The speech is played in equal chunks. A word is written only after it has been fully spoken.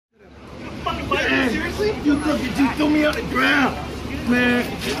You crooked, you threw me on the ground, man.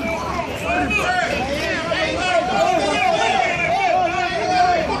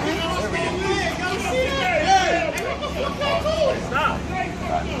 Stop.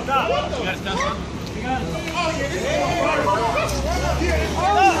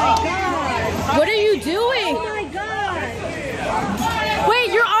 What are you doing? Oh my God.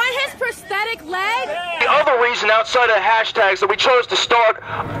 Wait, you're on his prosthetic leg? The other reason outside of the hashtags that we chose to start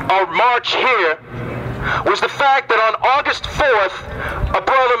our march here was the fact that on August 4th, a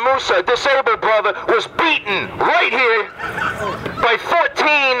brother Musa, a disabled brother, was beaten right here by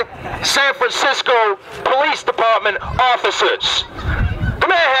 14 San Francisco Police Department officers. The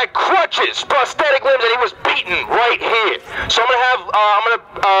man had crutches, prosthetic limbs, and he was beaten right here. So I'm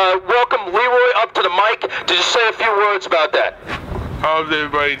gonna welcome Leroy up to the mic to just say a few words about that. How's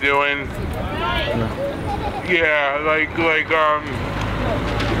everybody doing? Yeah,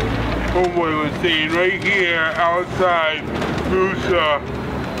 homeboy was saying, right here outside Musa,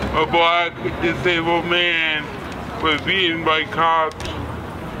 a black disabled man was beaten by cops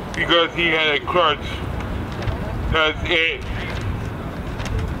because he had a crutch. That's it.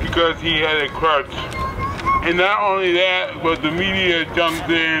 Because he had a crutch. And not only that, but the media jumped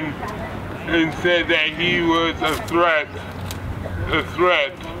in and said that he was a threat.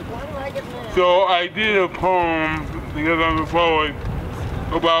 So I did a poem, because I'm a poet,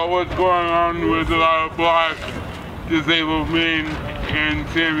 about what's going on with a lot of black disabled men in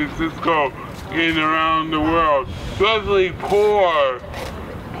San Francisco and around the world. Especially poor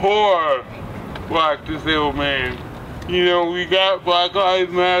black disabled men. You know, we got Black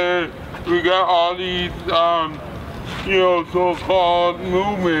Lives Matter, we got all these, so-called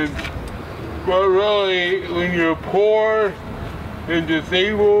movements. But really, when you're poor and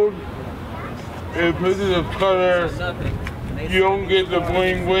disabled and person of color, you don't get the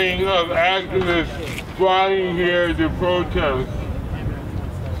bling bling of activists flying here to protest.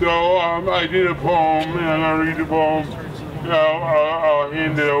 So I did a poem, and I'm gonna read the poem. I'll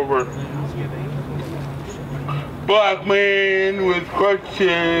hand it over. Black man with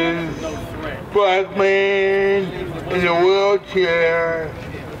crutches, black man in a wheelchair,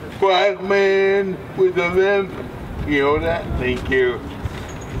 black man with a limp. You know that? Thank you.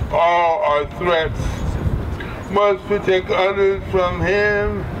 All are threats. Must protect others from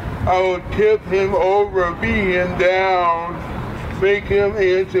him. I will tip him over, beat him down, make him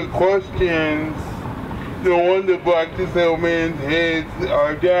answer questions. No wonder black disabled men's heads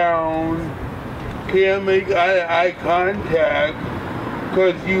are down. Can't make eye contact,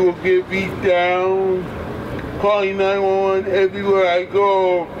 cause you will get beat down. Calling 911 everywhere I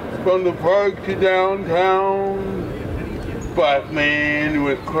go, from the park to downtown. Black man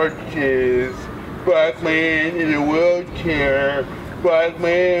with crutches, black man in a wheelchair, black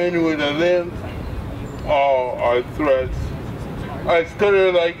man with a limp, all are threats. I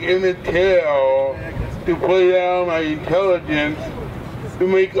stutter like Emmett Till to play down my intelligence, to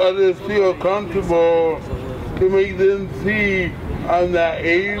make others feel comfortable, to make them see I'm not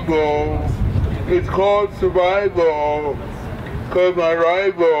able. It's called survival, cause my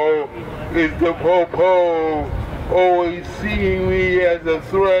rival is the po-po, always seeing me as a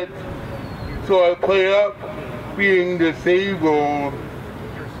threat. So I play up being disabled.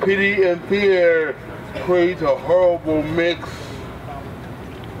 Pity and fear creates a horrible mix.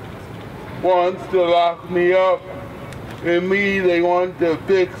 Wants to lock me up, and me they want to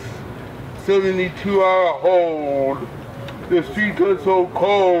fix. 72-hour hold. The streets are so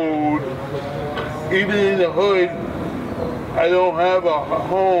cold. Even in the hood, I don't have a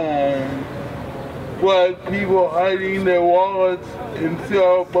home. Black people hiding their wallets and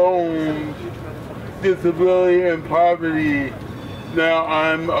cell phones. Disability and poverty. Now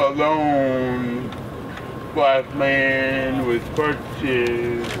I'm alone. Black man with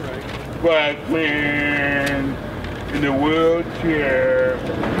crutches. Black man in a wheelchair.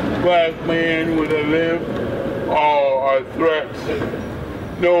 Black man with a limp. All are threats.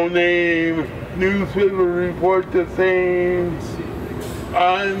 No name. Newspaper report the same.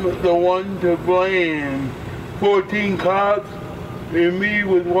 I'm the one to blame. 14 cops and me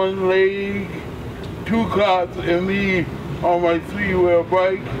with one leg. 2 cops and me on my 3-wheel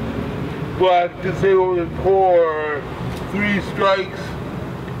bike. Black, disabled, and poor. 3 strikes.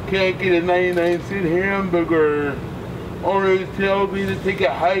 Can't get a 99-cent hamburger. Owners tell me to take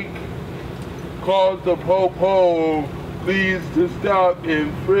a hike. Calls the po-po. Leads to stop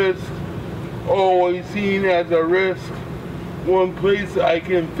and frisk. Always seen as a risk. One place I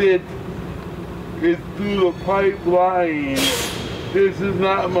can fit is through the pipeline. This is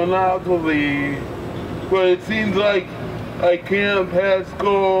not monopoly, but it seems like I can't pass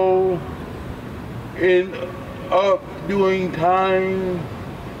go. and up doing time,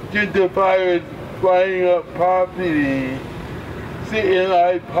 gentrifiers buying up property, sitting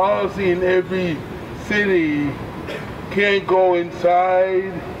like policy in every city, can't go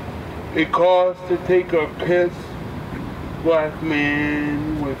inside, it costs to take a piss, black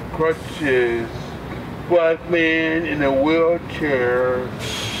man with crutches, black man in a wheelchair,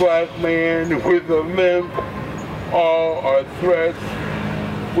 black man with a limp, all are threats.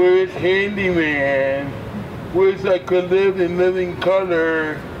 Where's handyman? Where's I could live in living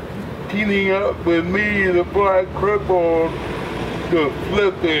color? Teaming up with me, the black crippled, to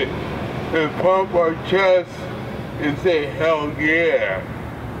flip it and pump our chest and say, hell yeah,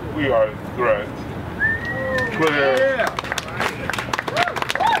 we are threats. Twitter. Yeah.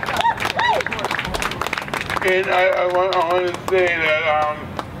 And I want to say that,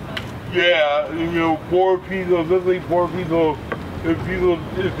 yeah, you know, poor people, especially poor people, if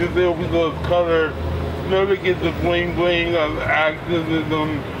disabled people of color, never get the bling bling of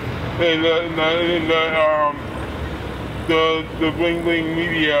activism and the bling bling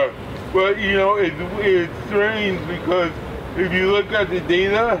media. But you know, it's strange because if you look at the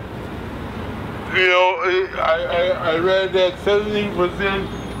data, you know, I read that 70%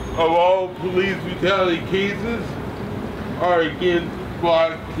 of all police brutality cases are against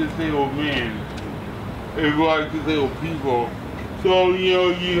black disabled men and black disabled people. So, you know,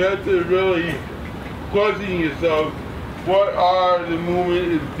 you have to really question yourself, what are the movement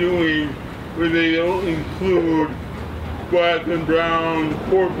is doing when they don't include black and brown,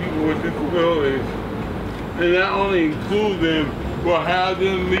 poor people with disabilities, and not only include them, but have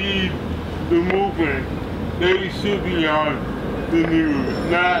them lead the movement. They should be on the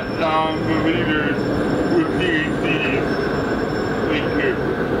news, not the leaders with PhDs. Thank you.